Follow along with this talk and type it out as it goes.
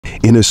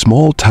In a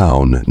small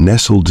town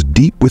nestled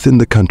deep within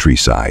the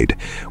countryside,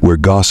 where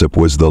gossip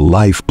was the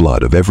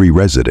lifeblood of every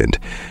resident,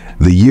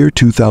 the year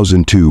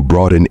 2002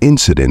 brought an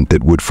incident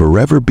that would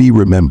forever be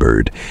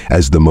remembered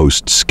as the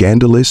most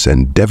scandalous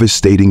and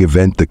devastating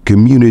event the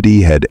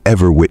community had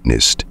ever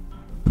witnessed.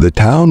 The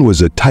town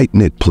was a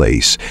tight-knit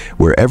place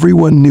where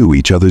everyone knew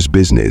each other's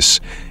business,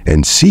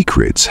 and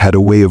secrets had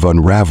a way of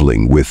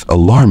unraveling with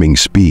alarming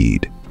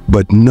speed.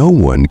 But no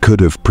one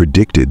could have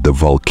predicted the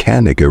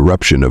volcanic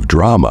eruption of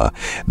drama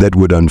that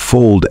would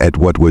unfold at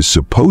what was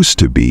supposed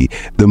to be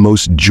the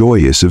most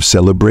joyous of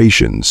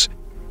celebrations,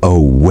 a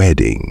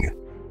wedding.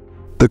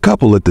 The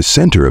couple at the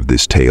center of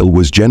this tale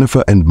was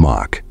Jennifer and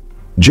Mark.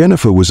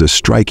 Jennifer was a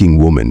striking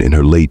woman in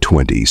her late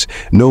 20s,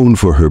 known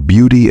for her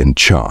beauty and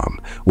charm,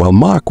 while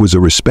Mark was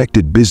a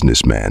respected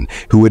businessman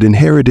who had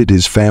inherited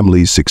his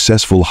family's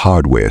successful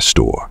hardware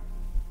store.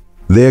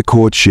 Their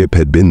courtship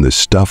had been the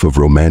stuff of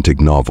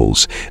romantic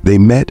novels. They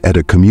met at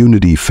a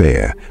community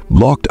fair,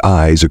 locked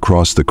eyes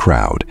across the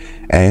crowd,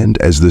 and,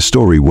 as the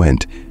story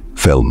went,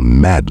 fell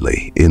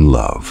madly in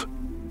love.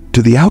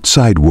 To the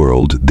outside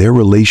world, their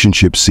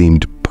relationship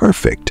seemed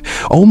perfect,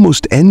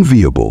 almost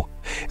enviable.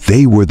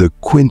 They were the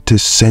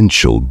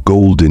quintessential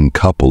golden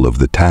couple of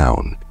the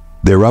town.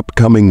 Their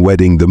upcoming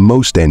wedding, the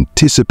most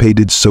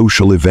anticipated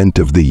social event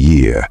of the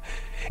year.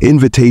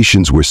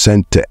 Invitations were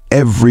sent to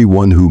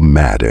everyone who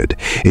mattered,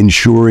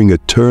 ensuring a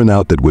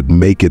turnout that would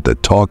make it the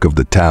talk of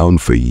the town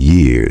for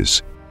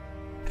years.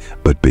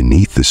 But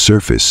beneath the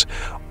surface,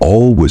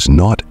 all was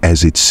not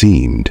as it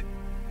seemed.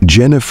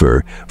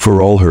 Jennifer,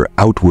 for all her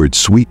outward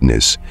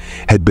sweetness,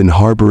 had been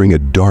harboring a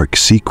dark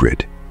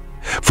secret.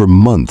 For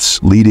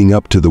months leading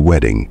up to the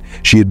wedding,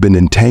 she had been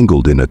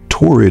entangled in a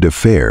torrid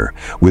affair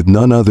with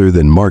none other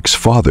than Mark's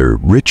father,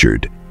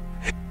 Richard.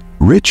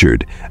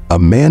 Richard, a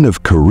man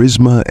of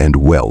charisma and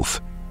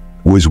wealth,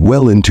 was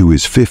well into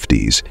his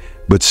 50s,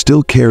 but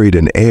still carried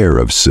an air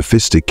of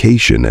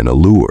sophistication and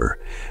allure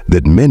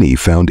that many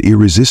found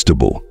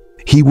irresistible.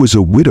 He was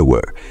a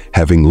widower,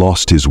 having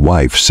lost his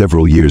wife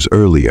several years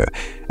earlier,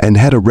 and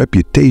had a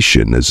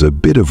reputation as a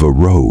bit of a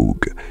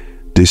rogue.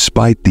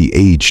 Despite the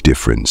age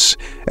difference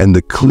and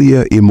the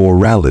clear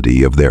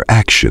immorality of their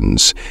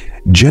actions,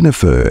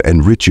 Jennifer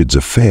and Richard's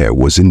affair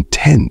was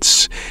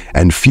intense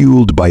and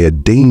fueled by a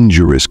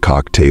dangerous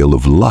cocktail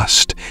of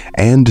lust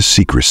and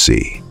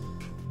secrecy.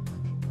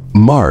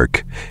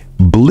 Mark,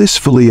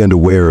 blissfully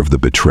unaware of the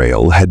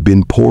betrayal, had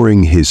been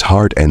pouring his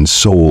heart and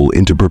soul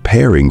into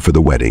preparing for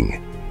the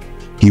wedding.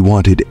 He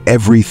wanted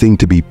everything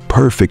to be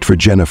perfect for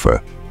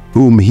Jennifer,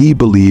 whom he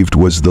believed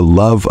was the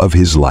love of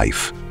his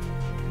life.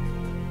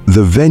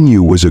 The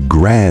venue was a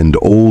grand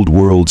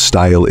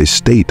old-world-style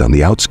estate on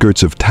the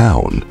outskirts of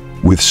town,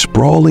 with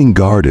sprawling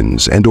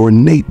gardens and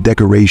ornate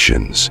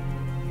decorations.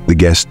 The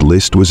guest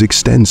list was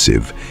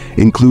extensive,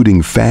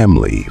 including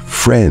family,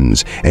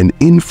 friends, and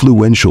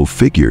influential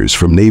figures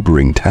from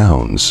neighboring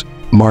towns.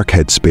 Mark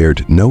had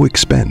spared no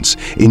expense,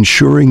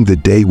 ensuring the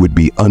day would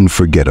be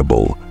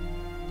unforgettable.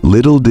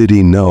 Little did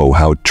he know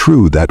how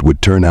true that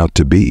would turn out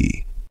to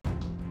be.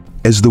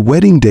 As the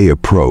wedding day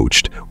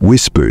approached,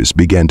 whispers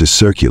began to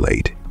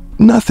circulate.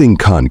 Nothing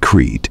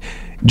concrete,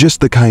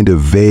 just the kind of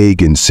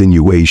vague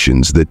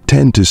insinuations that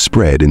tend to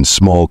spread in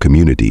small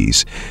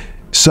communities.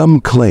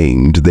 Some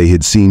claimed they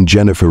had seen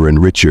Jennifer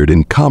and Richard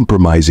in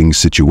compromising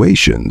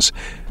situations.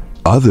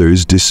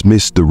 Others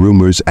dismissed the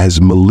rumors as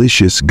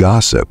malicious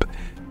gossip.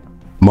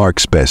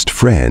 Mark's best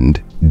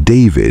friend,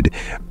 David,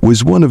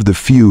 was one of the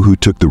few who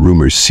took the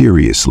rumors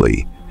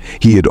seriously.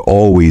 He had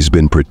always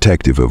been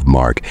protective of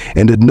Mark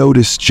and had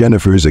noticed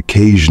Jennifer's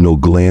occasional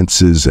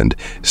glances and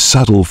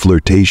subtle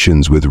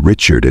flirtations with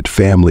Richard at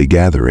family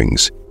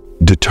gatherings.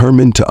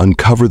 Determined to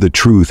uncover the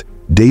truth,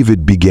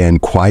 David began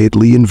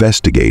quietly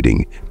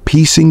investigating,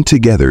 piecing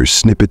together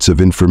snippets of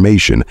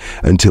information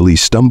until he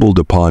stumbled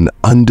upon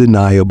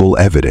undeniable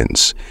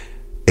evidence: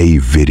 a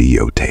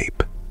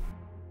videotape.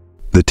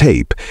 The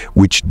tape,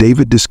 which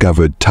David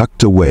discovered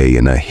tucked away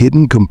in a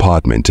hidden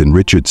compartment in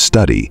Richard's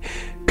study,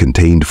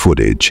 contained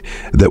footage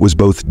that was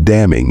both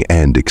damning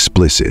and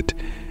explicit.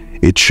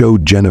 It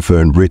showed Jennifer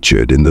and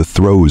Richard in the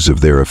throes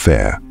of their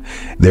affair,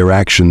 their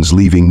actions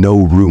leaving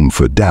no room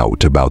for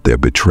doubt about their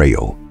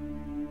betrayal.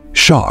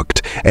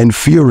 Shocked and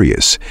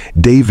furious,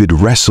 David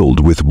wrestled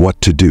with what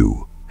to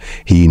do.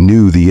 He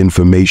knew the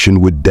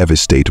information would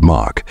devastate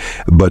Mark,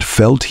 but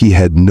felt he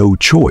had no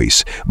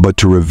choice but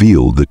to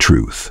reveal the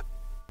truth.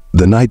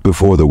 The night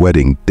before the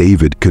wedding,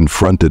 David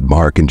confronted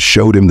Mark and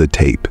showed him the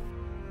tape.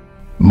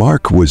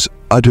 Mark was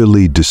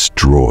utterly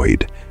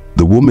destroyed.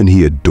 The woman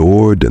he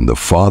adored and the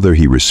father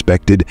he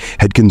respected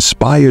had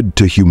conspired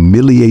to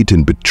humiliate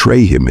and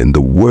betray him in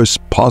the worst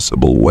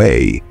possible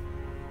way.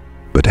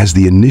 But as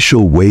the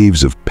initial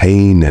waves of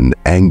pain and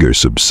anger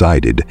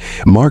subsided,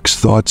 Mark's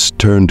thoughts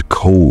turned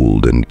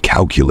cold and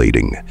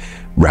calculating.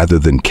 Rather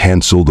than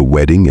cancel the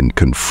wedding and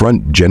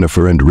confront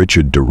Jennifer and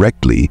Richard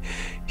directly,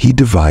 he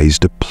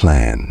devised a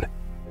plan.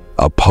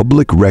 A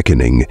public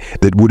reckoning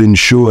that would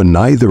ensure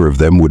neither of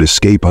them would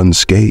escape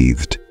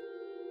unscathed.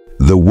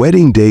 The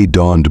wedding day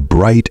dawned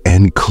bright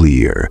and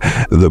clear,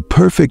 the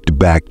perfect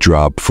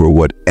backdrop for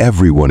what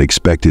everyone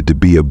expected to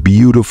be a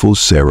beautiful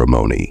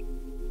ceremony.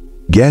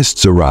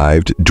 Guests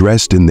arrived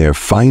dressed in their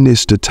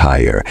finest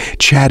attire,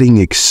 chatting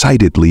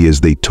excitedly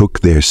as they took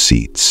their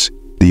seats.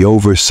 The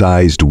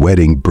oversized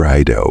wedding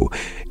bride-o,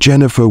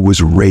 Jennifer,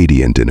 was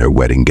radiant in her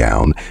wedding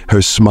gown,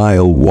 her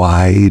smile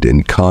wide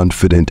and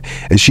confident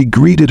as she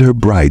greeted her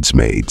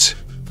bridesmaids.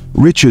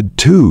 Richard,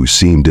 too,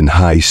 seemed in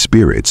high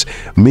spirits,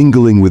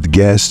 mingling with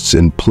guests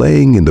and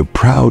playing in the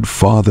proud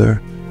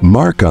father.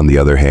 Mark, on the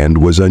other hand,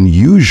 was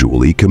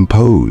unusually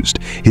composed,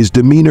 his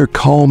demeanor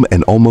calm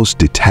and almost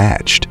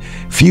detached.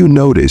 Few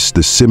noticed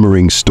the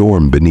simmering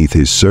storm beneath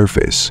his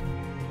surface.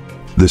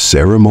 The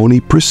ceremony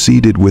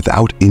proceeded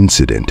without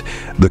incident,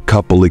 the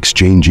couple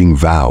exchanging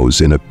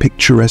vows in a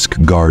picturesque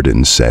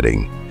garden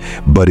setting.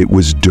 But it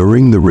was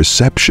during the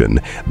reception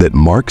that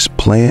Mark's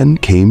plan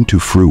came to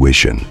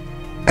fruition.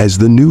 As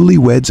the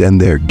newlyweds and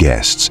their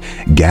guests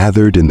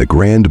gathered in the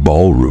grand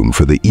ballroom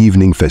for the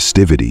evening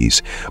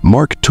festivities,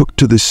 Mark took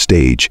to the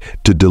stage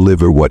to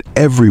deliver what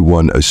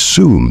everyone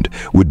assumed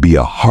would be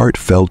a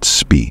heartfelt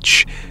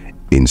speech.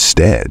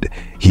 Instead,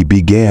 he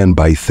began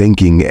by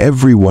thanking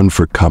everyone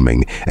for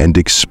coming and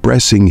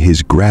expressing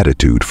his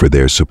gratitude for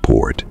their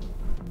support.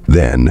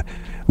 Then,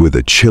 with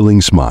a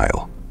chilling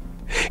smile,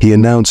 he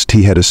announced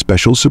he had a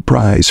special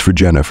surprise for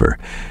Jennifer,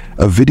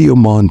 a video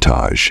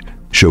montage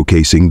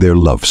showcasing their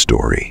love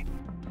story.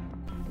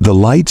 The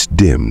lights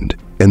dimmed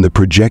and the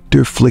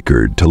projector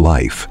flickered to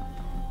life.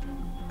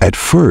 At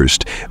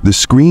first, the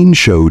screen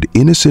showed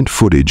innocent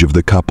footage of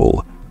the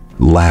couple,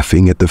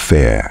 laughing at the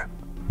fair,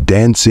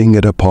 dancing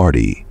at a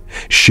party,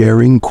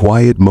 sharing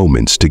quiet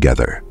moments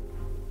together.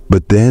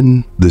 But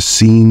then the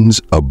scenes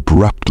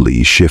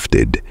abruptly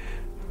shifted.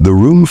 The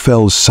room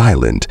fell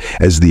silent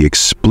as the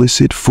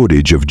explicit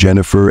footage of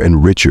Jennifer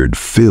and Richard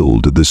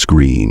filled the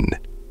screen.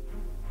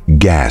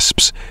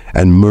 Gasps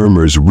and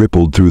murmurs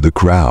rippled through the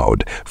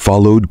crowd,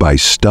 followed by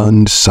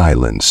stunned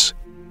silence.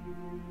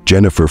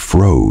 Jennifer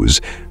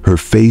froze, her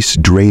face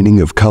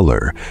draining of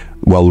color,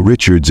 while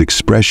Richard's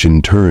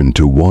expression turned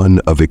to one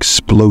of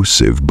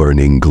explosive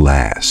burning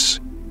glass.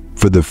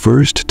 For the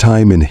first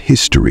time in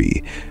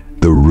history,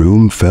 the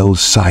room fell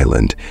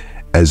silent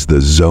as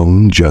the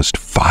zone just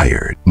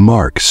fired.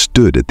 Mark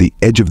stood at the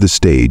edge of the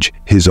stage,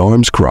 his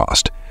arms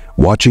crossed,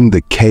 watching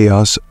the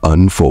chaos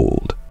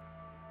unfold.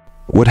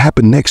 What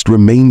happened next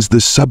remains the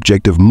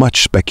subject of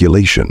much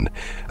speculation.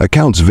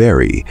 Accounts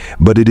vary,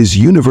 but it is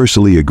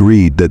universally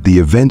agreed that the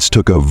events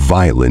took a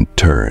violent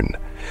turn.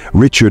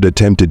 Richard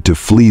attempted to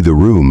flee the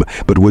room,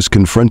 but was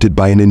confronted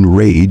by an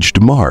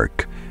enraged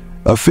Mark.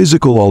 A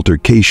physical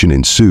altercation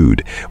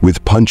ensued,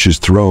 with punches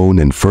thrown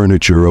and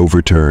furniture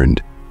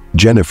overturned.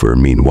 Jennifer,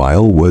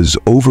 meanwhile, was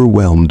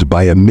overwhelmed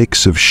by a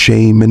mix of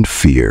shame and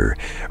fear,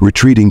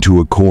 retreating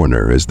to a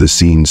corner as the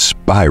scene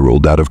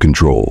spiraled out of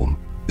control.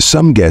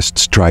 Some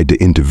guests tried to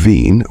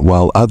intervene,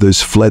 while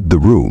others fled the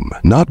room,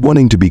 not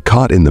wanting to be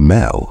caught in the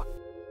mel.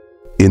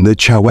 In the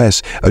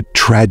Chowes, a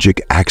tragic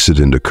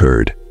accident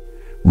occurred.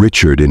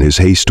 Richard, in his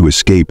haste to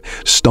escape,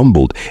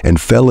 stumbled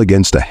and fell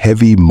against a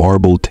heavy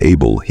marble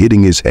table,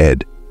 hitting his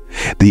head.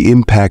 The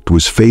impact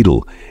was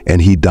fatal,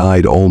 and he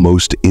died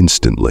almost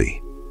instantly.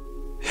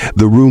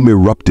 The room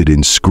erupted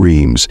in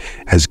screams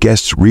as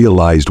guests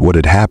realized what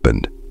had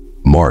happened.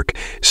 Mark,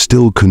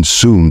 still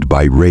consumed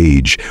by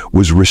rage,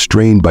 was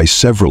restrained by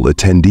several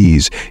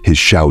attendees, his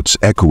shouts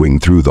echoing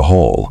through the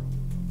hall.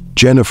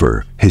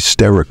 Jennifer,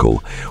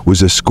 hysterical,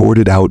 was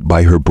escorted out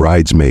by her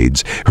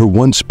bridesmaids, her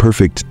once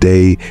perfect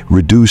day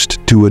reduced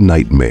to a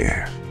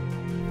nightmare.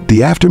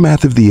 The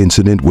aftermath of the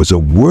incident was a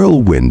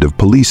whirlwind of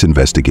police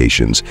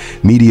investigations,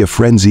 media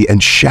frenzy,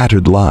 and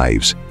shattered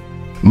lives.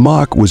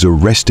 Mark was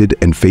arrested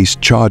and faced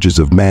charges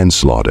of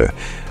manslaughter,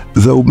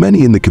 though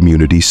many in the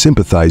community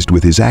sympathized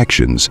with his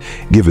actions,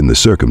 given the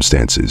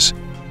circumstances.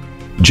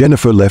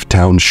 Jennifer left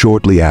town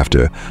shortly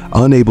after,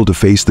 unable to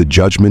face the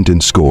judgment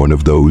and scorn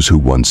of those who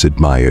once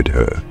admired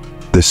her.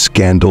 The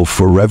scandal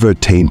forever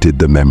tainted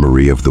the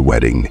memory of the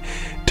wedding,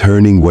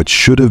 turning what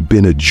should have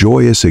been a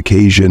joyous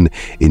occasion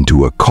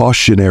into a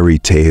cautionary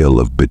tale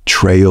of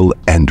betrayal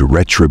and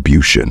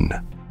retribution.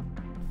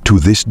 To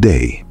this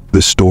day,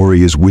 the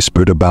story is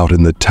whispered about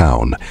in the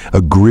town,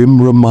 a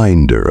grim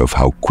reminder of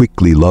how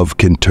quickly love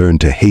can turn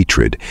to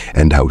hatred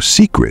and how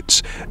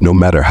secrets, no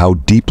matter how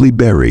deeply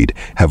buried,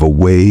 have a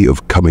way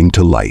of coming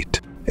to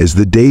light. As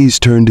the days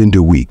turned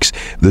into weeks,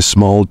 the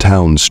small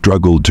town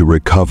struggled to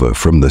recover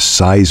from the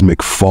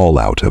seismic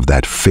fallout of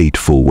that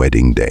fateful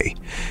wedding day.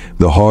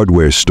 The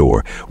hardware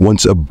store,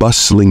 once a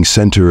bustling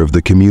center of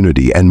the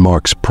community and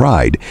Mark's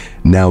pride,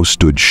 now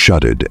stood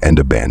shuttered and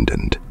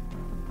abandoned.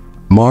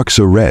 Mark's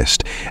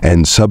arrest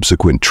and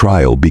subsequent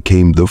trial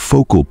became the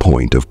focal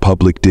point of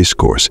public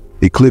discourse,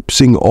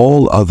 eclipsing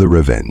all other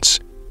events.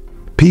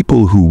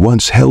 People who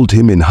once held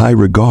him in high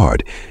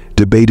regard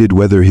debated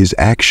whether his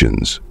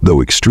actions,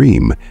 though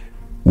extreme,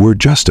 were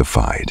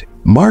justified.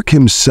 Mark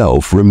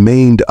himself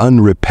remained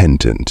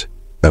unrepentant.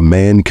 a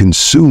man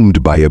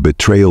consumed by a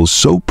betrayal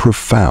so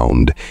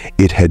profound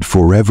it had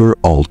forever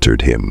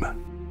altered him.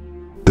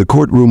 The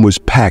courtroom was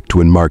packed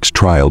when Mark's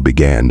trial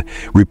began.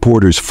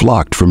 Reporters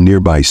flocked from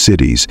nearby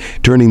cities,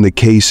 turning the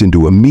case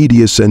into a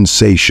media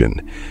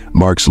sensation.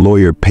 Mark's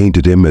lawyer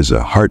painted him as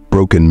a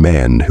heartbroken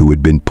man who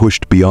had been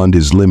pushed beyond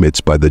his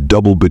limits by the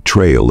double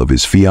betrayal of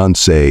his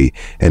fiancée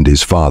and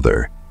his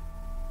father.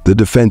 The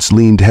defense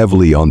leaned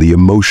heavily on the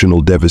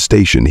emotional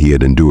devastation he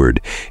had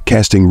endured,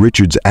 casting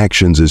Richard's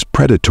actions as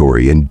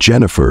predatory and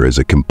Jennifer as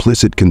a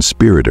complicit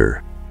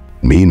conspirator.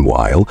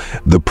 Meanwhile,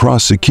 the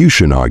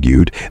prosecution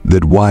argued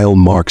that while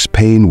Mark's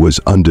pain was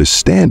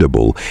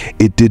understandable,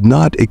 it did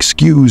not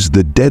excuse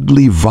the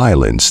deadly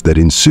violence that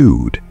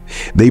ensued.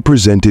 They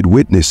presented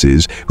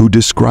witnesses who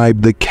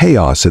described the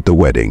chaos at the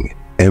wedding,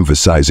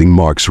 emphasizing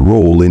Mark's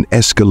role in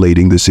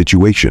escalating the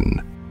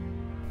situation.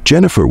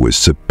 Jennifer was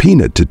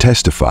subpoenaed to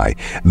testify,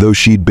 though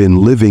she'd been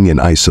living in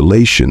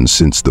isolation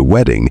since the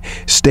wedding,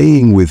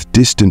 staying with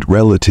distant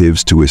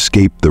relatives to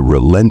escape the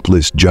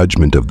relentless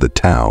judgment of the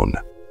town.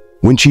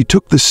 When she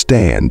took the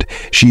stand,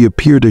 she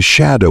appeared a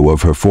shadow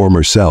of her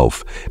former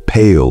self,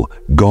 pale,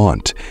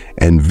 gaunt,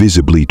 and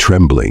visibly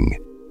trembling.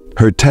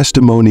 Her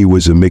testimony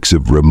was a mix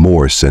of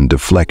remorse and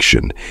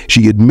deflection.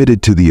 She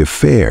admitted to the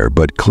affair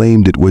but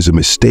claimed it was a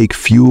mistake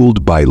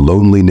fueled by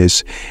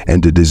loneliness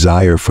and a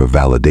desire for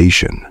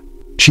validation.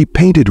 She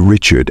painted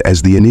Richard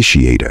as the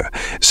initiator,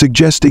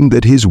 suggesting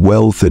that his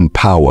wealth and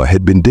power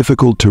had been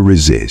difficult to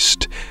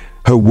resist.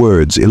 Her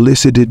words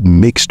elicited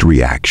mixed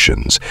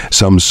reactions.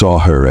 Some saw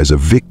her as a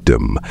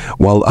victim,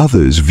 while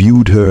others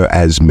viewed her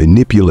as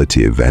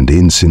manipulative and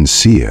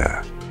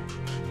insincere.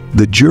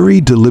 The jury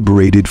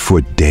deliberated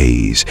for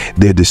days,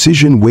 their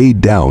decision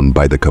weighed down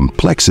by the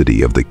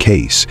complexity of the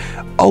case.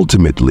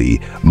 Ultimately,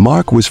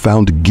 Mark was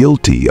found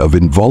guilty of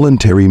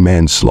involuntary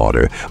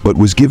manslaughter, but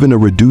was given a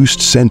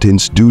reduced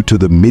sentence due to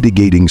the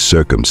mitigating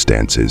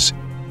circumstances.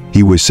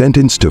 He was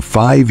sentenced to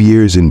 5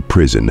 years in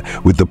prison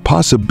with the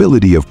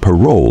possibility of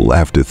parole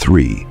after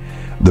 3.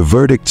 The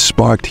verdict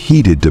sparked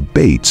heated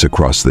debates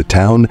across the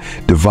town,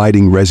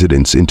 dividing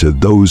residents into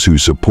those who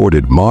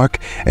supported Mark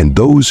and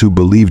those who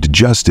believed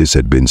justice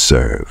had been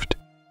served.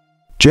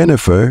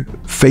 Jennifer,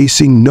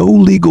 facing no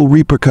legal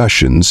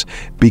repercussions,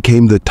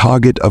 became the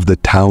target of the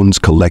town's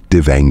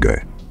collective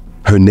anger.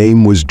 Her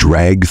name was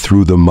dragged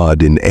through the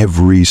mud in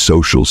every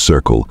social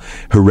circle,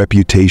 her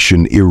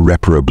reputation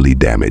irreparably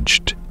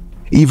damaged.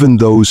 Even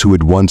those who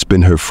had once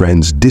been her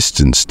friends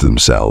distanced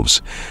themselves,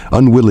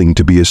 unwilling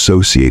to be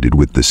associated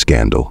with the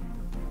scandal.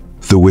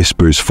 The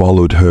whispers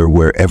followed her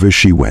wherever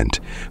she went,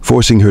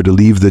 forcing her to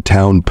leave the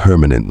town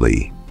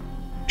permanently.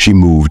 She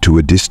moved to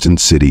a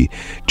distant city,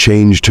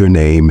 changed her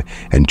name,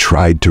 and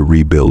tried to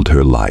rebuild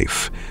her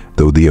life,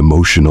 though the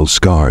emotional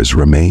scars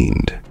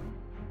remained.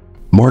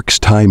 Mark's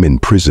time in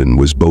prison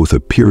was both a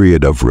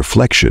period of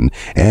reflection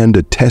and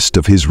a test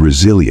of his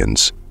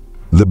resilience.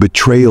 The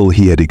betrayal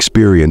he had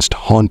experienced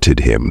haunted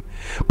him,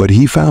 but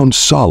he found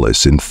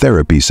solace in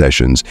therapy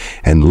sessions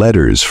and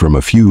letters from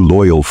a few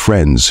loyal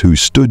friends who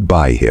stood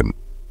by him.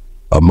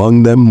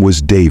 Among them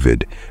was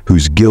David,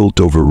 whose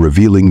guilt over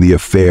revealing the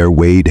affair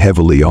weighed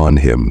heavily on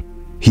him.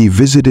 He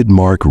visited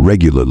Mark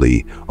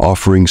regularly,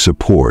 offering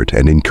support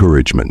and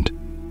encouragement.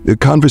 The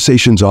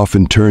conversations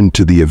often turned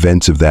to the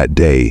events of that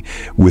day,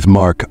 with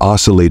Mark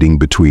oscillating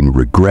between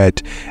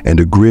regret and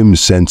a grim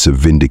sense of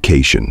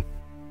vindication.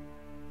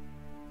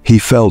 He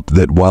felt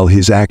that while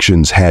his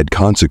actions had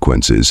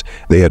consequences,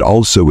 they had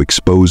also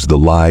exposed the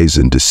lies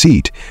and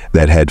deceit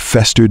that had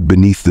festered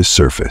beneath the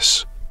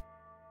surface.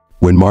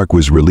 When Mark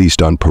was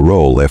released on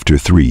parole after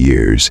 3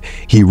 years,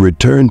 he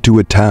returned to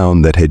a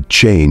town that had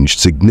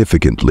changed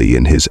significantly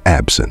in his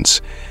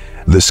absence.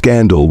 The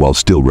scandal, while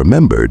still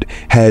remembered,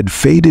 had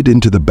faded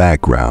into the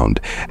background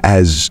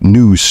as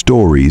new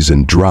stories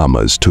and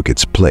dramas took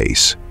its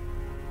place.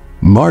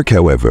 Mark,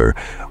 however,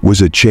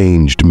 was a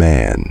changed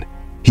man.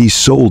 He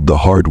sold the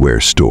hardware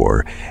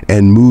store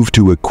and moved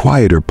to a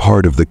quieter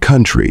part of the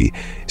country,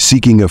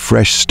 seeking a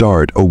fresh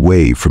start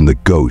away from the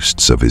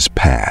ghosts of his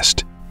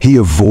past. He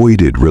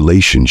avoided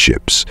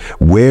relationships,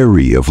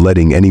 wary of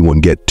letting anyone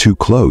get too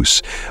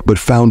close, but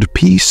found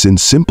peace in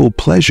simple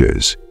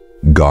pleasures: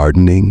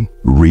 gardening,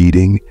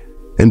 reading,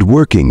 and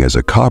working as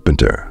a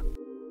carpenter.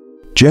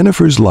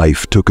 Jennifer's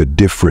life took a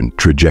different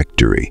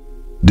trajectory.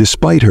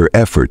 Despite her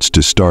efforts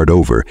to start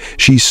over,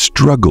 she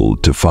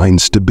struggled to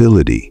find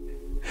stability.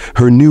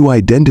 Her new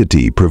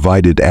identity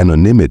provided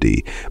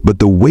anonymity, but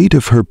the weight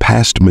of her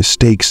past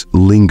mistakes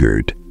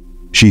lingered.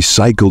 She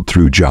cycled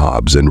through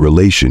jobs and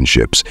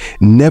relationships,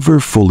 never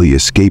fully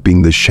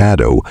escaping the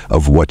shadow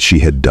of what she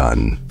had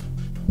done.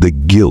 The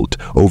guilt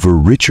over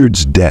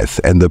Richard's death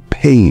and the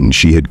pain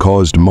she had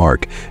caused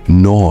Mark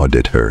gnawed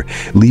at her,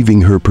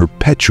 leaving her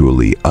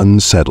perpetually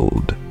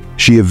unsettled.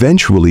 She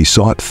eventually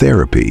sought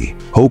therapy,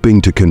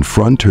 hoping to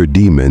confront her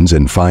demons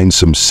and find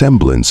some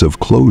semblance of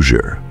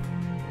closure.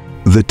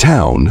 The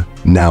town,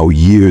 now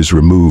years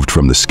removed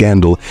from the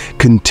scandal,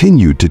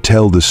 continued to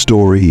tell the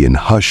story in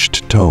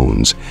hushed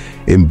tones,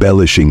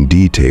 embellishing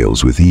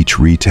details with each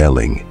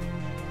retelling.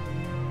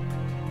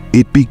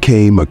 It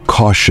became a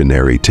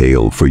cautionary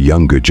tale for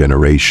younger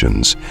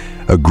generations,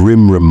 a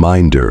grim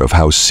reminder of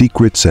how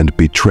secrets and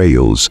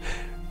betrayals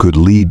could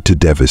lead to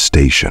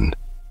devastation.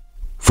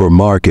 For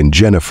Mark and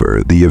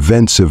Jennifer, the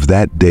events of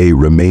that day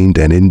remained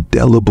an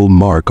indelible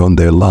mark on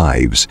their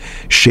lives,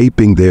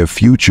 shaping their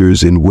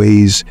futures in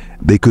ways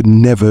they could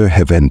never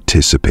have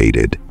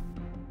anticipated.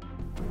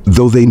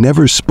 Though they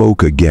never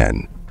spoke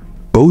again,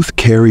 both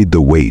carried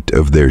the weight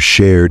of their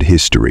shared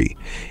history,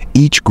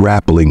 each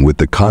grappling with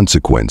the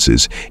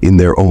consequences in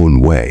their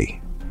own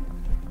way.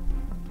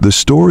 The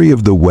story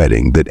of the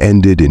wedding that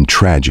ended in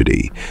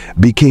tragedy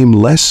became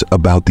less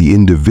about the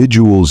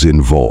individuals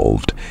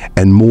involved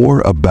and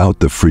more about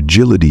the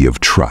fragility of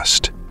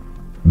trust,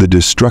 the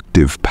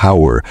destructive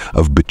power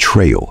of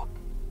betrayal,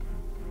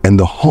 and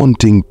the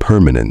haunting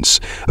permanence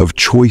of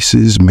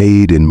choices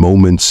made in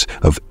moments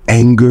of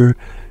anger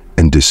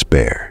and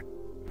despair.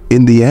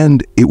 In the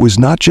end, it was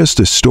not just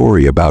a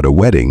story about a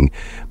wedding,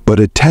 but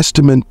a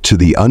testament to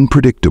the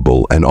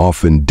unpredictable and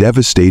often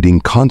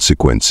devastating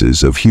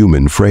consequences of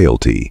human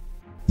frailty.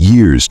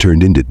 Years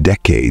turned into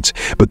decades,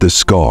 but the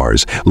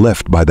scars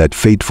left by that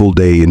fateful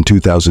day in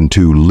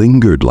 2002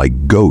 lingered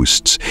like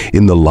ghosts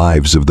in the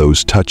lives of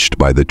those touched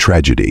by the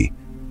tragedy.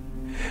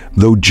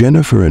 Though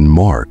Jennifer and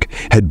Mark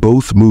had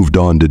both moved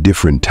on to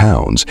different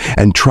towns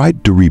and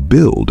tried to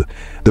rebuild,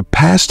 the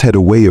past had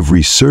a way of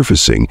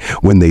resurfacing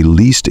when they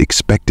least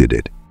expected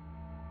it.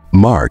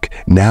 Mark,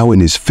 now in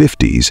his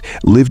 50s,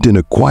 lived in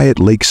a quiet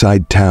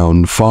lakeside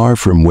town far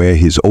from where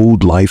his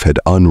old life had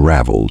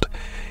unraveled.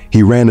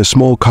 He ran a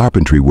small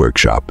carpentry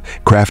workshop,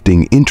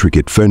 crafting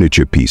intricate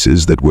furniture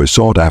pieces that were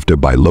sought after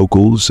by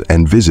locals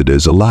and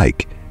visitors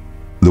alike.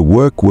 The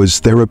work was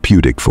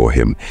therapeutic for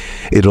him.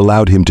 It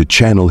allowed him to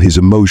channel his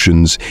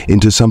emotions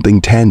into something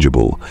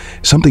tangible,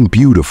 something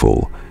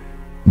beautiful.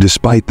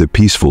 Despite the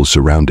peaceful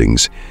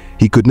surroundings,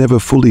 he could never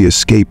fully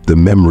escape the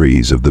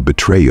memories of the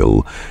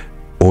betrayal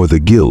or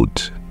the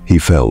guilt he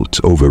felt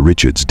over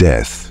Richard's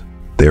death.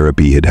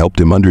 Therapy had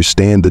helped him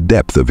understand the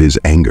depth of his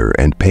anger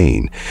and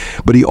pain,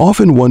 but he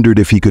often wondered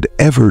if he could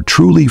ever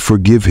truly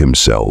forgive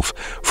himself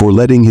for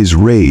letting his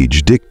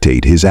rage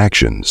dictate his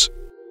actions.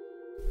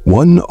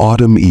 One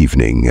autumn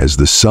evening, as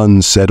the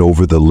sun set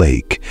over the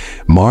lake,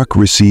 Mark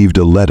received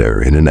a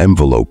letter in an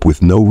envelope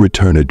with no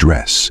return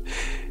address.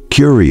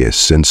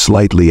 Curious and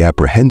slightly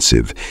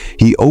apprehensive,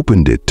 he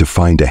opened it to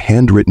find a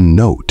handwritten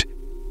note.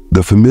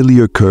 The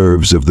familiar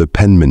curves of the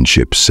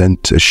penmanship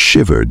sent a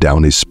shiver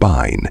down his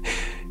spine.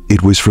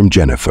 It was from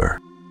Jennifer.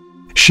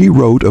 She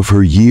wrote of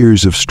her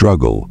years of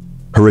struggle,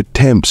 her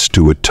attempts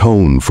to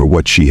atone for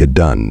what she had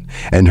done,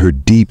 and her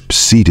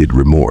deep-seated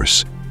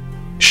remorse.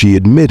 She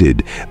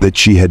admitted that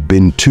she had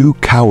been too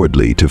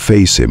cowardly to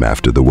face him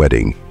after the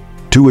wedding,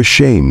 too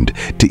ashamed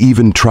to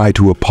even try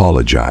to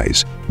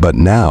apologize. But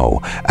now,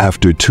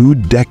 after 2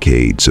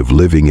 decades of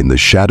living in the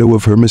shadow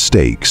of her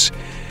mistakes,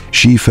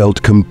 she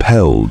felt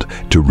compelled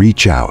to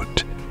reach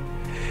out.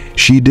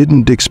 She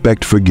didn't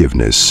expect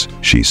forgiveness,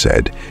 she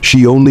said.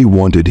 She only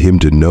wanted him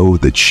to know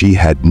that she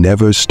had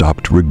never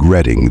stopped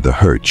regretting the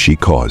hurt she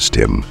caused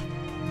him.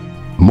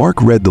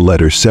 Mark read the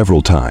letter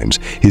several times,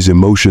 his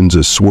emotions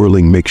a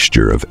swirling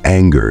mixture of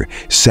anger,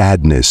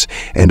 sadness,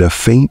 and a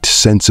faint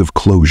sense of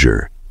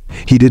closure.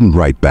 He didn't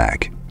write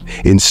back.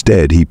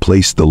 Instead, he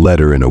placed the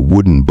letter in a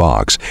wooden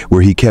box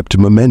where he kept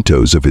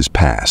mementos of his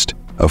past,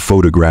 a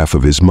photograph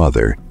of his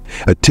mother,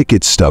 a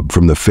ticket stub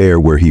from the fair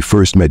where he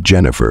first met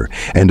Jennifer,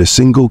 and a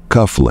single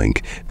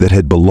cufflink that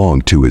had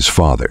belonged to his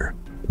father.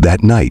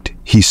 That night,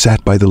 he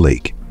sat by the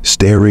lake,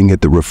 staring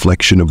at the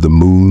reflection of the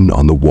moon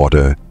on the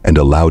water, and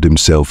allowed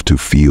himself to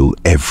feel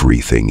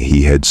everything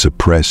he had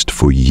suppressed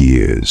for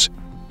years.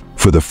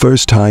 For the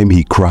first time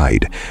he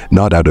cried,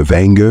 not out of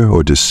anger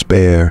or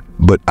despair,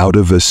 but out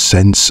of a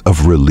sense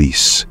of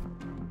release.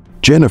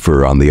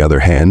 Jennifer, on the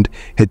other hand,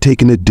 had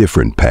taken a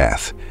different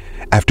path.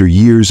 After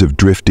years of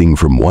drifting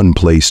from one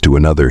place to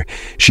another,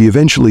 she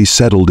eventually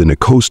settled in a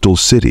coastal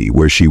city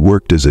where she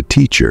worked as a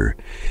teacher.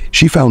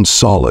 She found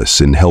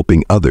solace in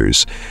helping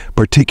others,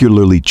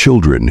 particularly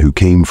children who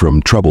came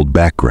from troubled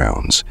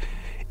backgrounds.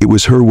 It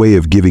was her way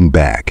of giving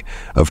back,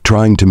 of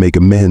trying to make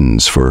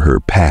amends for her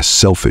past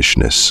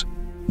selfishness.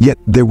 Yet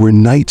there were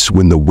nights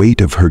when the weight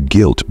of her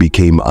guilt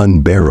became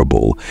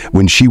unbearable,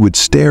 when she would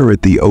stare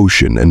at the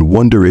ocean and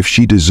wonder if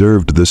she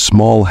deserved the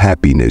small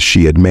happiness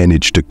she had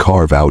managed to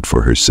carve out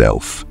for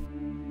herself.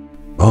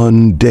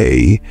 One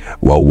day,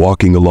 while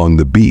walking along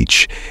the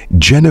beach,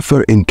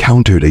 Jennifer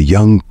encountered a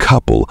young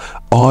couple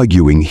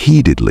arguing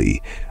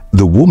heatedly.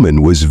 The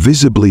woman was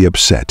visibly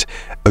upset,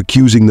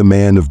 accusing the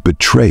man of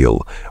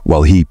betrayal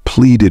while he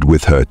pleaded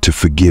with her to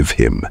forgive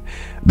him.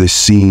 The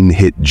scene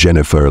hit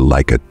Jennifer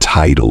like a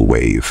tidal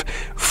wave,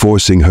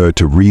 forcing her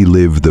to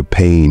relive the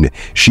pain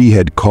she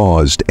had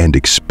caused and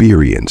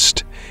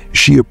experienced.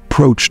 She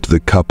approached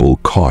the couple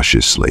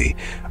cautiously,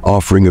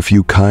 offering a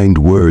few kind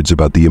words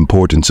about the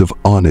importance of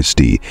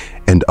honesty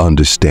and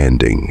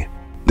understanding.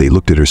 They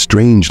looked at her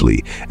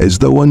strangely, as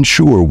though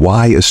unsure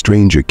why a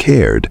stranger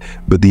cared,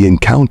 but the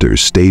encounter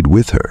stayed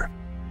with her.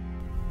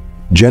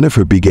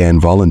 Jennifer began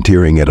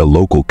volunteering at a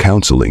local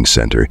counseling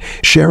center,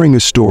 sharing a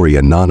story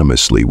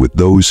anonymously with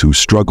those who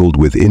struggled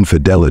with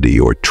infidelity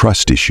or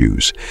trust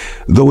issues.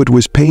 Though it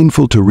was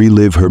painful to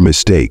relive her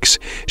mistakes,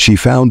 she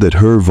found that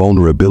her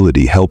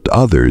vulnerability helped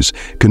others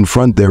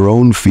confront their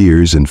own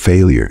fears and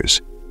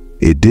failures.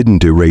 It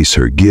didn't erase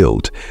her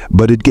guilt,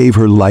 but it gave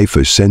her life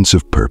a sense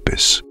of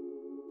purpose.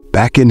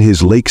 Back in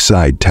his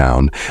lakeside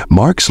town,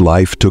 Mark's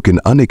life took an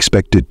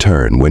unexpected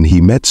turn when he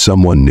met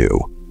someone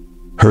new.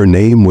 Her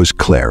name was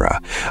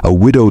Clara, a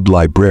widowed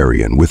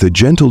librarian with a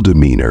gentle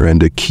demeanor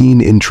and a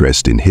keen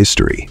interest in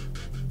history.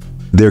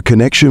 Their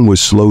connection was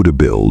slow to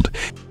build,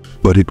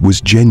 but it was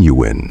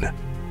genuine.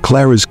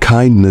 Clara's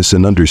kindness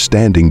and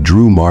understanding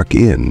drew Mark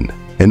in,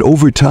 and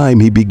over time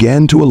he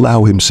began to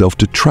allow himself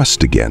to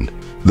trust again.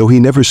 Though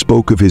he never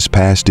spoke of his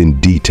past in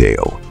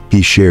detail,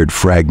 he shared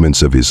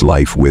fragments of his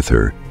life with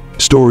her,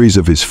 stories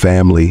of his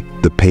family,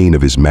 the pain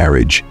of his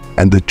marriage,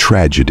 and the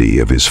tragedy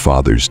of his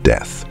father's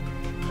death.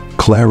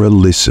 Clara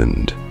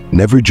listened,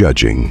 never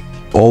judging,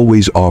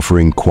 always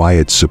offering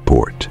quiet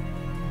support.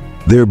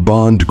 Their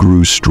bond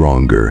grew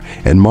stronger,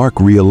 and Mark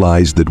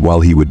realized that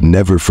while he would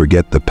never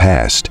forget the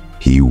past,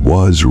 he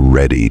was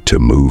ready to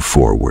move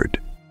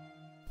forward.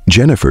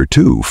 Jennifer,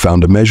 too,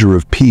 found a measure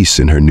of peace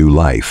in her new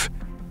life.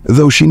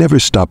 Though she never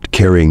stopped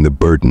carrying the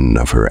burden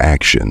of her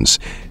actions,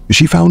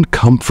 she found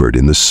comfort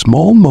in the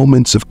small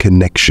moments of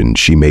connection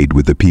she made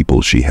with the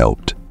people she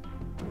helped.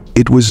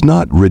 It was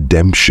not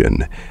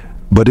redemption,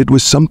 but it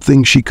was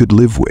something she could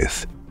live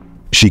with.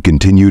 She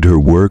continued her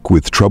work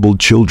with troubled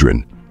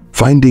children,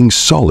 finding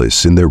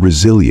solace in their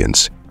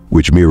resilience,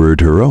 which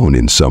mirrored her own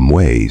in some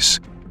ways.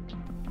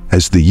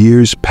 As the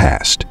years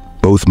passed,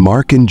 both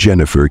Mark and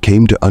Jennifer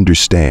came to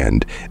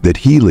understand that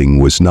healing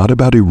was not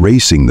about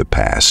erasing the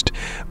past,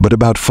 but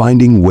about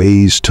finding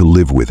ways to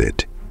live with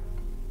it.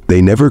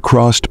 They never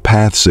crossed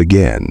paths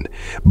again,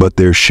 but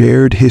their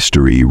shared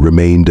history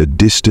remained a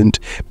distant,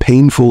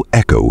 painful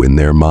echo in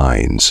their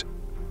minds.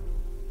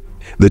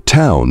 The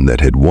town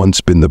that had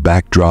once been the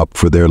backdrop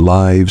for their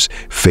lives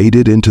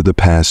faded into the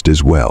past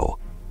as well,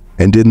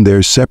 and in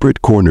their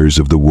separate corners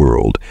of the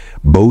world,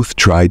 both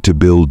tried to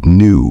build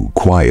new,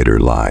 quieter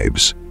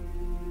lives.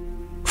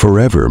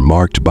 Forever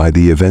marked by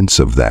the events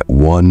of that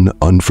one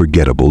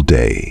unforgettable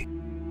day.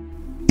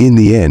 In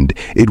the end,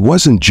 it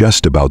wasn't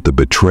just about the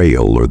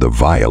betrayal or the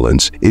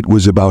violence, it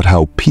was about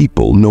how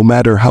people, no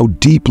matter how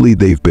deeply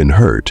they've been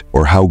hurt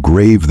or how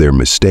grave their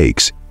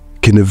mistakes,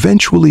 can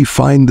eventually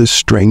find the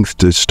strength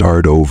to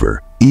start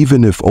over,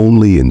 even if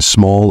only in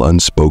small,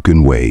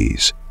 unspoken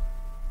ways.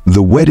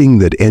 The wedding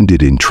that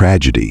ended in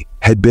tragedy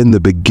had been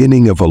the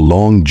beginning of a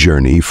long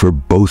journey for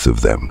both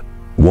of them,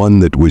 one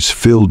that was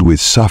filled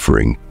with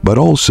suffering, but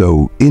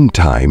also, in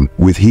time,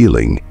 with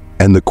healing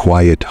and the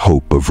quiet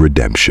hope of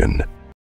redemption.